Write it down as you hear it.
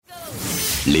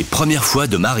Les premières fois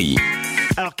de Marie.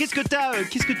 Alors, qu'est-ce que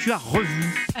tu as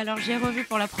revu? Alors j'ai revu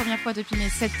pour la première fois depuis mes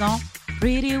 7 ans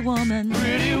Pretty Woman.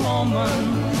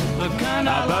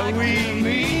 Ah bah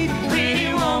oui.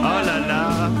 Oh là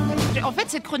là. En fait,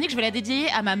 cette chronique, je vais la dédier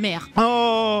à ma mère.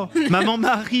 Oh, maman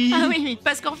Marie. Ah oui,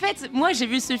 parce qu'en fait, moi j'ai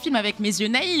vu ce film avec mes yeux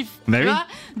naïfs. Bah tu oui. vois.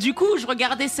 Du coup, je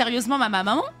regardais sérieusement ma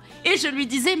maman et je lui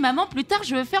disais, maman, plus tard,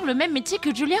 je veux faire le même métier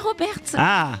que Julia Roberts.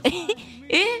 Ah.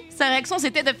 Et sa réaction,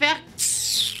 c'était de faire...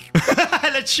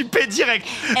 Elle a chipé direct.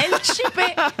 Elle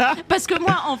chipait. Parce que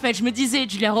moi, en fait, je me disais,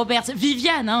 Julia Roberts,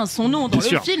 Viviane, hein, son nom dans Bien le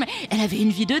sûr. film, elle avait une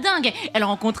vie de dingue. Elle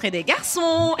rencontrait des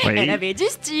garçons, Oui. elle avait du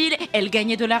style, elle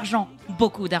gagnait de l'argent.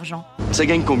 Beaucoup d'argent. Ça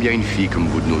gagne combien une fille comme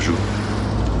vous de nos jours?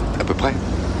 À peu près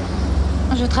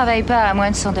Je travaille pas à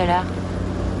moins de $100.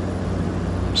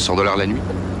 100 $ la nuit?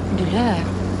 De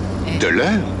l'heure. De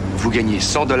l'heure? Vous gagnez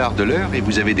 100 $ de l'heure et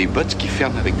vous avez des bottes qui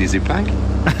ferment avec des épingles?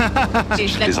 Et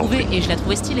je la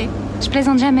trouvais stylée. Je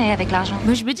plaisante jamais avec l'argent.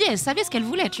 Moi, je me dis, elle savait ce qu'elle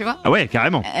voulait, tu vois. Ah ouais,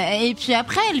 carrément. Et puis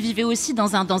après, elle vivait aussi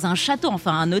dans un château,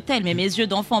 enfin un hôtel, mais mes yeux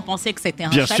d'enfant pensaient que c'était un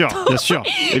Bien château. sûr, bien sûr,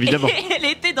 évidemment. Et elle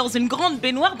était dans une grande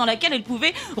baignoire dans laquelle elle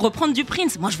pouvait reprendre du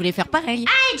Prince. Moi, je voulais faire pareil.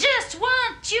 I just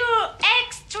want your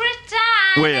extra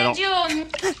time. Ouais, alors.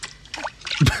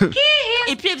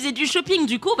 Et puis elle faisait du shopping,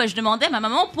 du coup je demandais à ma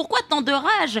maman pourquoi tant de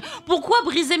rage, pourquoi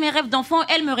briser mes rêves d'enfant.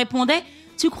 Elle me répondait,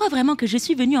 tu crois vraiment que je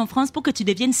suis venue en France pour que tu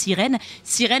deviennes sirène?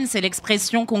 Sirène, c'est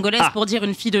l'expression congolaise pour dire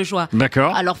une fille de joie.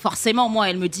 D'accord. Alors forcément, moi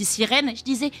elle me dit sirène, je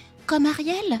disais comme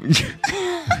Ariel.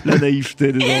 La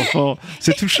naïveté des enfants.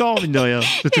 C'est touchant, mine de rien.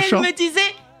 C'est Et elle touchant. me disait,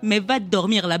 mais va te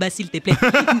dormir là-bas s'il te plaît.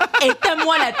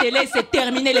 Éteins-moi la télé, c'est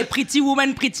terminé les Pretty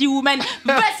Woman.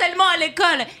 Va seulement à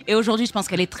l'école. Et aujourd'hui, je pense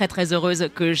qu'elle est très très heureuse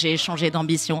que j'ai changé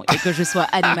d'ambition et que je sois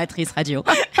animatrice radio.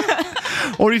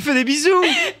 On lui fait des bisous.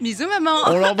 Bisous maman.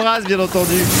 On l'embrasse, bien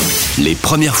entendu. Les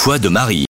premières fois de Marie.